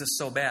know Jesus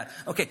so bad.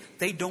 Okay,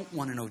 they don't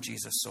want to know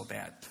Jesus so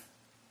bad.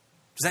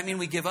 Does that mean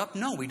we give up?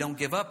 No, we don't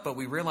give up, but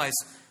we realize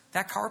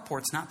that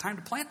carport's not time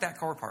to plant that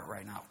carport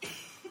right now.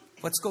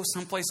 Let's go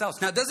someplace else.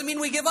 Now, it doesn't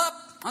mean we give up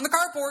on the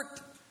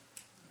carport,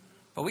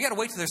 but we got to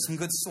wait till there's some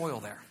good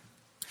soil there.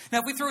 Now,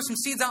 if we throw some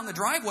seeds out in the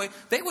driveway,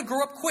 they would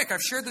grow up quick.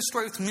 I've shared this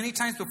story with you many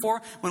times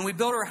before. When we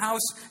built our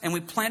house and we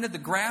planted the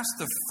grass,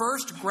 the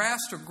first grass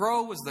to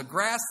grow was the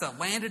grass that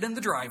landed in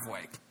the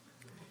driveway.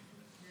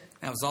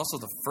 That was also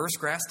the first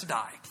grass to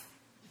die.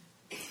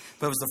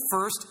 But it was the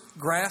first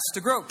grass to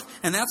grow.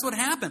 And that's what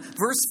happened.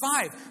 Verse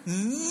 5,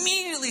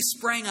 immediately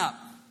sprang up.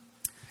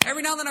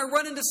 Every now and then I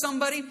run into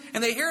somebody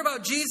and they hear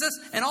about Jesus,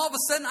 and all of a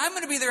sudden I'm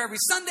going to be there every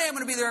Sunday, I'm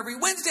going to be there every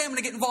Wednesday, I'm going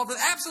to get involved with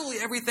absolutely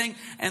everything,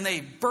 and they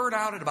bird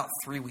out at about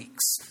 3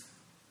 weeks.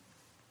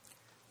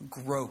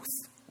 Growth,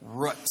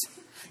 root.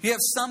 You have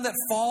some that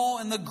fall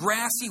in the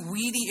grassy,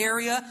 weedy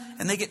area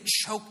and they get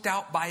choked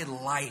out by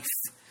life.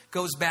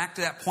 Goes back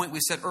to that point we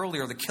said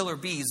earlier, the killer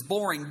bees,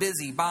 boring,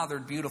 busy,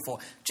 bothered,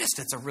 beautiful. Just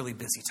it's a really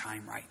busy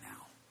time right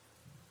now.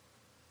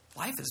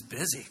 Life is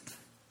busy.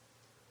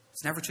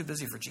 It's never too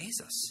busy for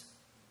Jesus.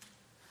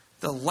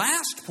 The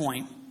last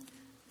point,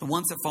 the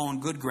ones that fall on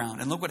good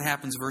ground. And look what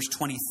happens, verse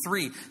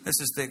 23. This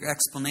is the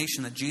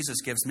explanation that Jesus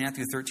gives,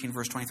 Matthew 13,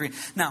 verse 23.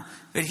 Now,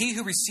 but he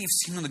who receives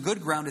seed on the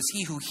good ground is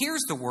he who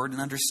hears the word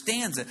and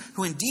understands it,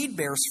 who indeed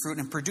bears fruit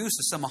and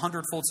produces some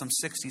 100-fold, some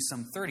 60,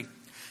 some 30.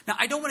 Now,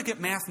 I don't want to get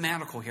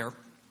mathematical here,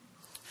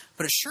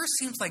 but it sure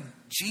seems like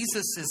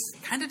Jesus is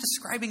kind of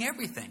describing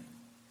everything.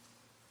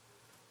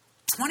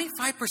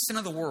 25%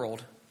 of the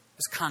world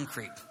is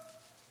concrete.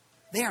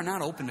 They are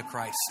not open to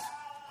Christ.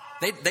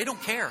 They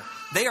don't care.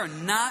 They are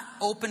not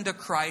open to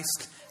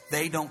Christ.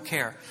 They don't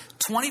care.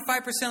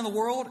 25% of the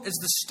world is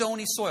the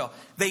stony soil.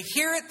 They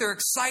hear it, they're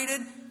excited,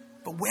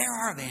 but where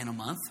are they in a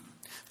month?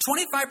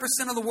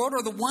 25% of the world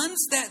are the ones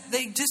that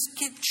they just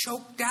get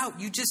choked out.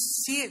 You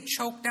just see it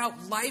choked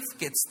out. Life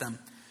gets them.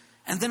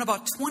 And then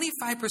about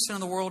 25% of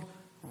the world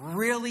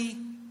really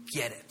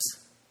get it.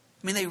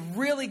 I mean, they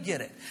really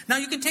get it. Now,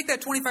 you can take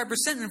that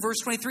 25% in verse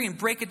 23 and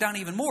break it down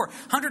even more.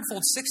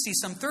 100-fold, 60,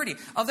 some 30.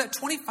 Of that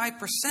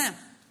 25%,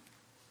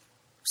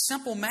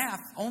 simple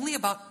math, only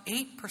about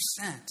 8%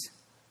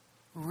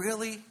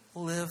 really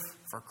live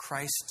for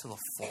Christ to the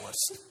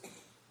fullest.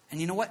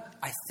 And you know what?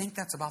 I think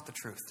that's about the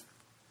truth.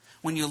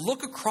 When you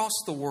look across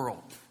the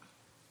world,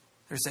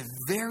 there's a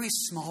very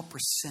small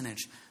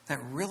percentage that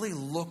really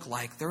look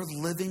like they're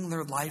living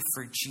their life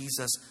for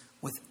Jesus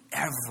with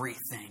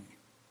everything.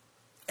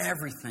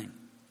 Everything.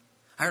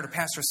 I heard a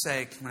pastor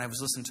say, when I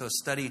was listening to a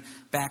study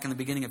back in the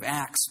beginning of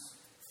Acts,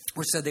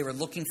 which said they were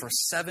looking for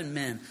 7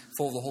 men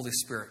full of the Holy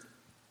Spirit.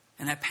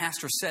 And that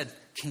pastor said,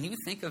 can you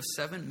think of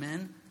 7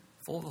 men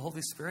full of the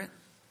Holy Spirit?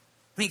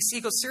 I mean,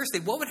 he goes, seriously,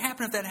 what would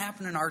happen if that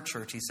happened in our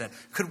church? He said,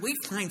 could we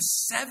find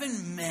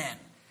 7 men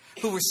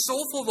who were so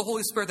full of the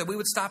Holy Spirit that we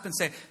would stop and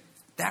say,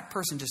 that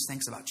person just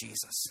thinks about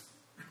Jesus?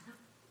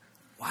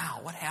 Wow,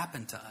 what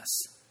happened to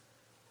us?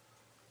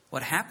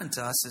 What happened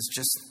to us is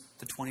just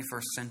the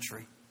 21st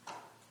century.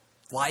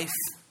 Life,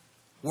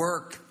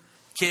 work,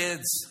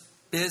 kids,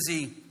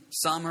 busy,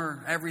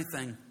 summer,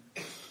 everything.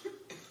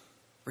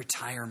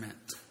 Retirement.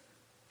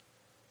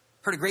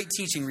 Heard a great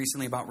teaching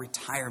recently about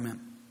retirement.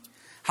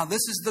 How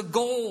this is the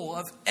goal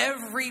of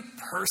every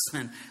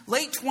person.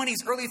 Late 20s,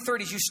 early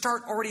 30s, you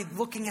start already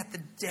looking at the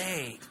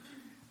day,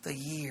 the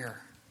year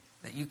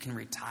that you can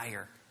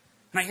retire.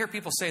 And I hear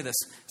people say this,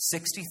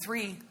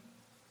 63.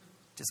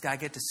 Just got to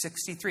get to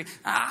 63.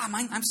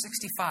 I'm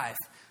 65.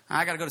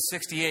 I got to go to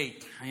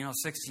 68.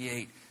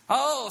 68.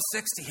 Oh,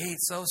 68.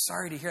 So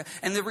sorry to hear that.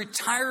 And the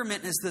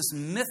retirement is this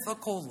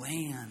mythical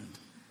land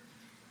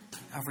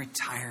of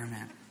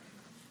retirement.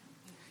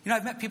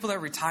 I've met people that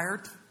are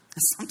retired,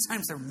 and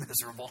sometimes they're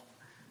miserable.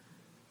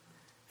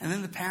 And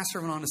then the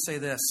pastor went on to say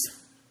this,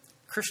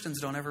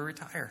 Christians don't ever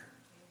retire.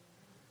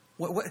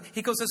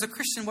 He goes, as a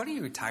Christian, what are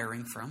you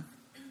retiring from?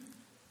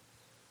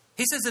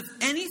 He says, if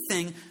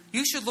anything,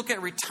 you should look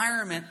at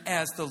retirement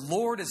as the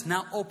Lord has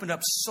now opened up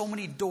so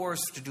many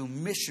doors to do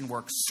mission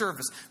work,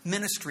 service,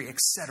 ministry,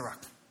 etc.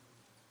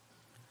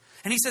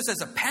 And he says,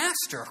 as a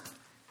pastor,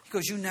 he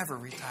goes, you never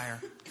retire.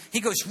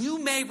 He goes,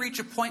 you may reach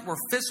a point where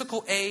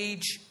physical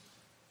age,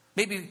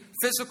 maybe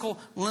physical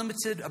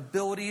limited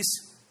abilities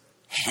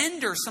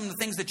hinder some of the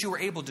things that you were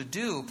able to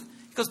do.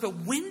 He goes, but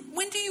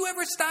when do you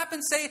ever stop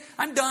and say,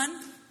 I'm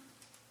done?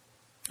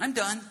 I'm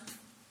done.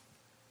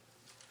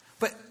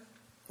 But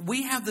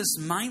we have this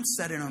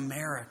mindset in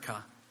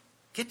America.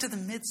 Get to the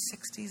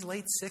mid-60s,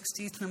 late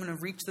 60s, and I'm going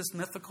to reach this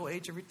mythical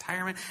age of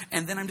retirement,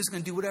 and then I'm just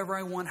going to do whatever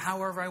I want,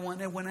 however I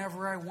want, and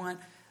whenever I want.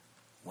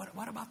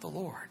 What about the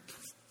Lord?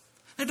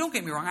 Now, don't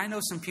get me wrong. I know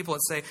some people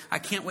that say, I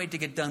can't wait to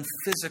get done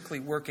physically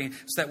working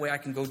so that way I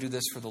can go do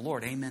this for the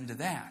Lord. Amen to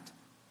that.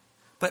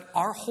 But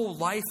our whole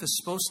life is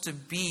supposed to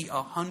be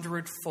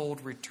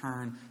 100-fold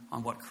return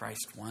on what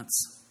Christ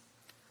wants.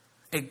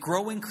 A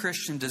growing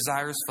Christian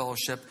desires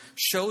fellowship,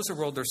 shows the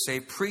world they're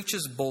saved,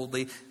 preaches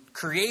boldly,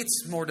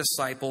 creates more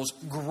disciples,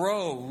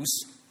 grows.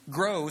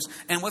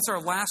 And what's our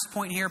last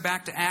point here?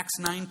 Back to Acts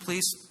 9,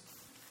 please.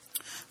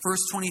 Verse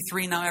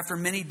 23, now after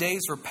many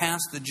days were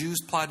passed, the Jews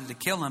plotted to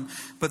kill him,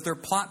 but their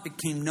plot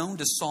became known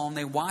to Saul, and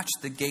they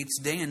watched the gates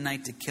day and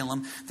night to kill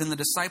him. Then the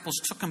disciples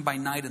took him by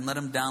night and let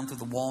him down through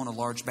the wall in a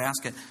large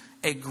basket.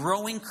 A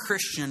growing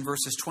Christian,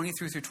 verses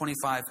 23 through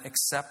 25,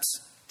 accepts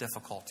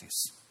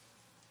difficulties.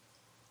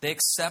 They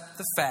accept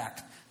the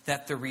fact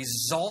that the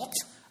result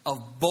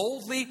of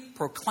boldly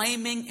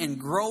proclaiming and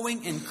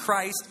growing in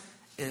Christ,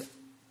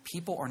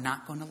 people are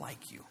not going to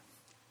like you.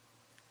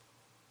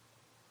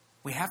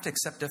 We have to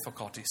accept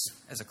difficulties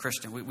as a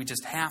Christian. We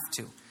just have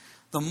to.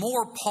 The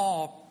more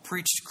Paul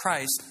preached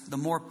Christ, the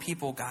more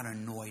people got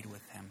annoyed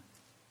with him.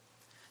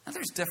 Now,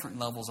 there's different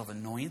levels of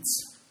annoyance.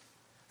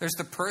 There's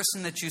the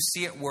person that you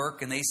see at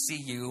work and they see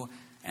you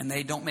and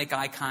they don't make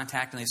eye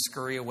contact and they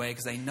scurry away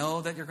because they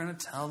know that you're going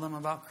to tell them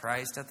about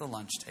Christ at the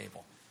lunch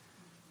table.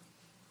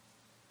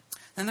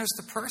 Then there's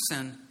the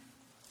person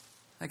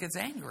that gets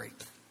angry.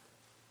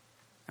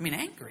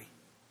 Angry.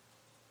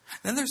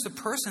 Then there's the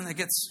person that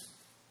gets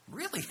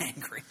really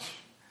angry.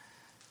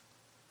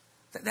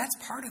 That's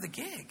part of the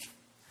gig.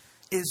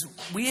 Is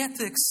we have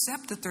to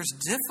accept that there's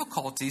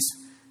difficulties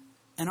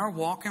in our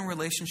walk in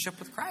relationship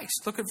with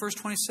Christ. Look at verse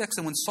 26.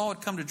 And when Saul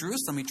had come to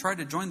Jerusalem, he tried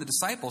to join the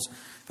disciples,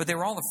 but they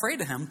were all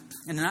afraid of him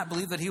and did not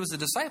believe that he was a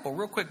disciple.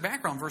 Real quick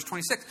background, verse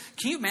 26.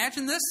 Can you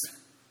imagine this?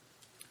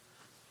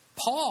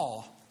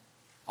 Paul,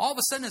 all of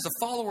a sudden, is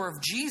a follower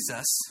of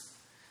Jesus,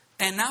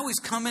 and now he's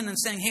coming and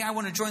saying, hey, I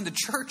want to join the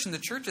church. And the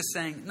church is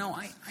saying, no,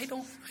 I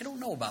don't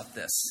know about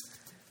this.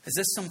 Is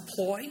this some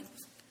ploy?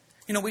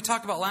 We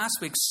talked about last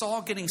week,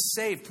 Saul getting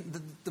saved.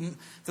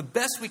 The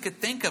best we could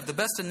think of, the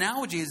best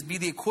analogy is be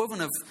the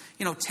equivalent of,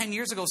 10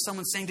 years ago,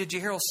 someone saying, did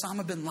you hear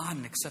Osama bin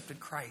Laden accepted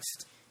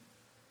Christ?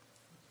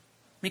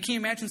 Can you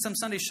imagine some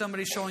Sunday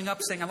somebody showing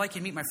up saying, I'd like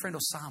you to meet my friend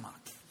Osama?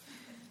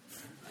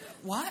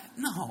 What?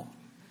 No.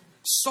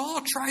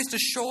 Saul tries to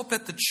show up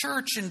at the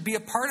church and be a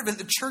part of it.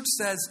 The church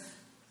says,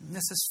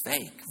 this is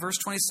fake. Verse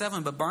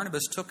 27, but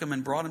Barnabas took him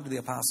and brought him to the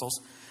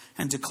apostles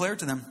and declared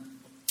to them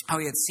how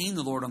he had seen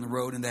the Lord on the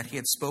road and that he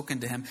had spoken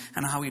to him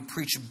and how he had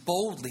preached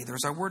boldly.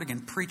 There's our word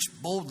again, preached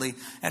boldly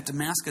at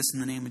Damascus in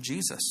the name of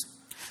Jesus.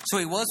 So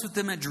he was with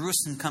them at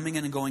Jerusalem, coming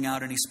in and going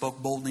out, and he spoke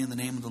boldly in the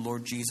name of the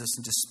Lord Jesus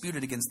and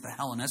disputed against the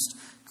Hellenists,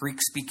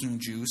 Greek-speaking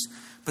Jews,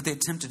 but they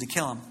attempted to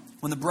kill him.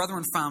 When the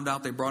brethren found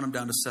out, they brought him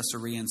down to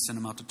Caesarea and sent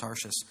him out to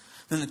Tarshish.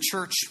 Then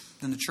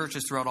the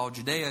churches throughout all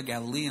Judea,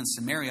 Galilee, and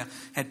Samaria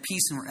had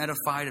peace and were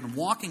edified, and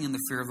walking in the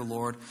fear of the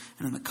Lord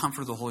and in the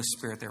comfort of the Holy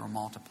Spirit, they were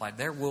multiplied.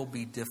 There will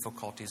be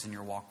difficulties in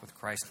your walk with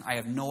Christ. I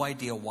have no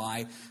idea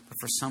why, but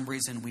for some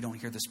reason we don't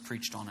hear this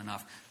preached on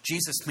enough.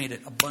 Jesus made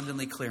it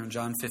abundantly clear in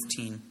John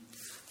 15.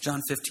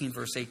 John 15,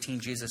 verse 18,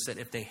 Jesus said,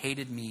 if they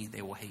hated me,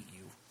 they will hate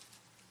you.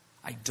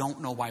 I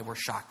don't know why we're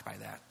shocked by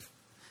that.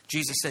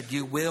 Jesus said,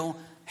 you will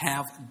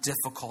have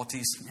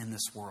difficulties in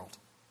this world.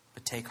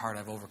 But take heart,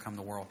 I've overcome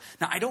the world.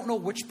 Now, I don't know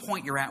which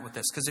point you're at with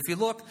this. Because if you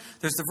look,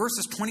 there's the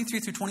verses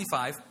 23 through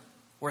 25,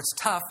 where it's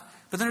tough.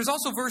 But then there's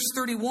also verse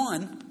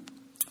 31,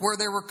 where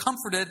they were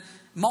comforted,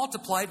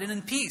 multiplied, and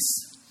in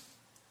peace.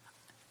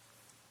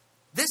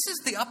 This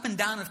is the up and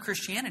down of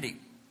Christianity.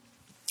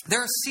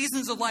 There are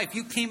seasons of life.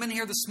 You came in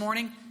here this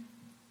morning,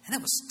 and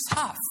it was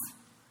tough.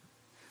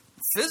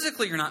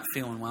 Physically, you're not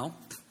feeling well.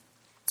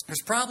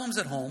 There's problems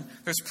at home.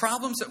 There's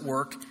problems at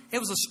work. It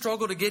was a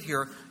struggle to get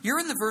here. You're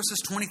in the verses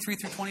 23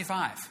 through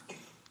 25.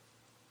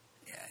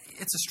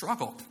 It's a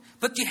struggle.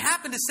 But you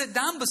happen to sit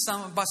down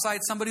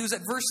beside somebody who's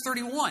at verse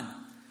 31.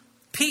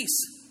 Peace,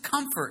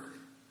 comfort.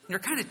 And you're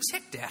kind of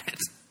ticked at it.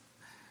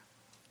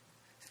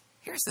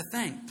 Here's the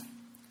thing.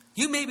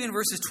 You may be in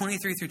verses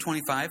 23 through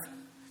 25.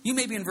 You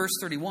may be in verse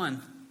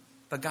 31.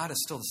 But God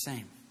is still the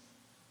same.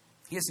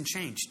 He hasn't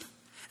changed.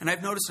 And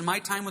I've noticed in my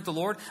time with the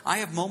Lord, I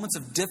have moments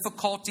of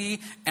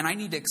difficulty, and I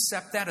need to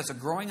accept that as a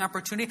growing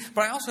opportunity.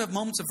 But I also have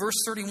moments of verse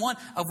 31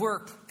 of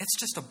where it's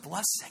just a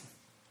blessing.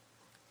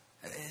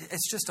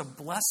 It's just a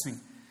blessing.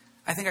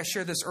 I think I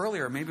shared this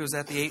earlier. Maybe it was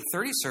at the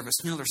 8:30 service.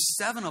 There's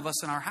 7 of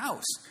us in our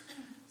house.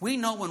 We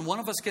know when one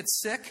of us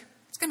gets sick,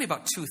 it's going to be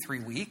about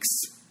 2-3 weeks.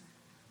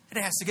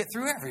 It has to get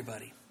through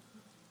everybody.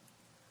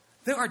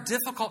 There are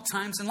difficult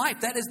times in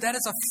life. That is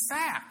a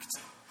fact.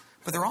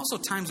 But there are also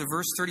times of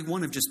verse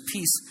 31 of just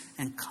peace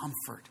and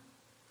comfort.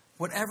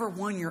 Whatever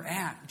one you're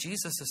at,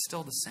 Jesus is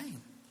still the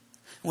same.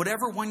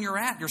 Whatever one you're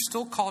at, you're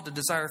still called to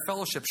desire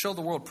fellowship, show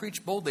the world,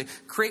 preach boldly,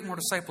 create more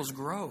disciples,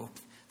 grow.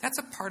 That's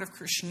a part of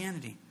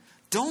Christianity.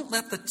 Don't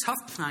let the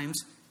tough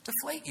times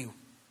deflate you.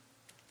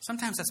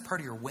 Sometimes that's part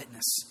of your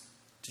witness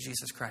to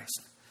Jesus Christ.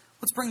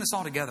 Let's bring this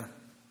all together.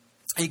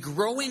 A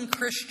growing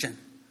Christian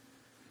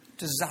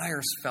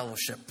desires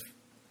fellowship.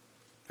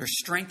 There's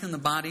strength in the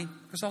body.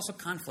 There's also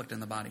conflict in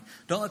the body.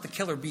 Don't let the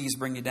killer bees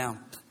bring you down.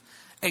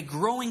 A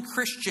growing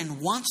Christian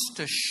wants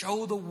to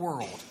show the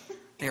world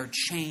they are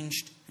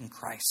changed in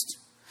Christ.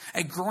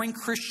 A growing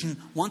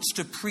Christian wants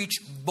to preach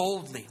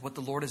boldly what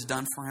the Lord has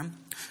done for him.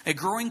 A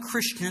growing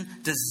Christian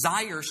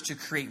desires to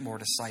create more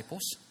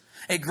disciples.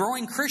 A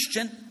growing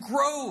Christian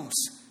grows.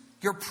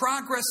 Your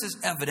progress is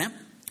evident.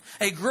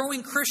 A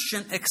growing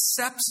Christian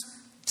accepts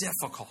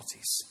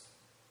difficulties,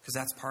 because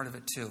that's part of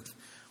it too.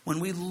 When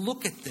we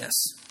look at this,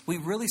 we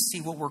really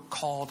see what we're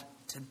called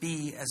to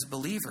be as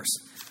believers.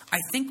 I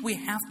think we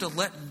have to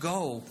let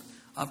go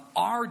of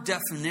our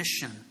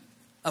definition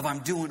of I'm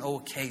doing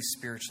okay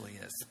spiritually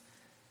is.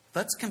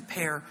 Let's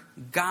compare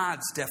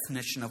God's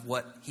definition of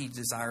what He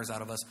desires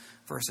out of us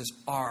versus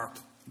our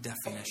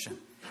definition.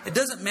 It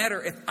doesn't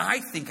matter if I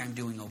think I'm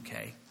doing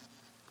okay.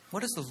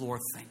 What does the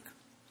Lord think?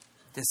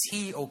 Is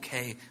He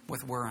okay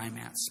with where I'm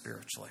at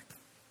spiritually?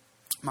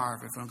 Marv,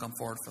 if you want to come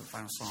forward for the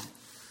final song.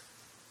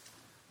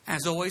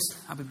 As always,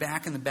 I'll be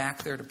back in the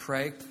back there to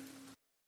pray.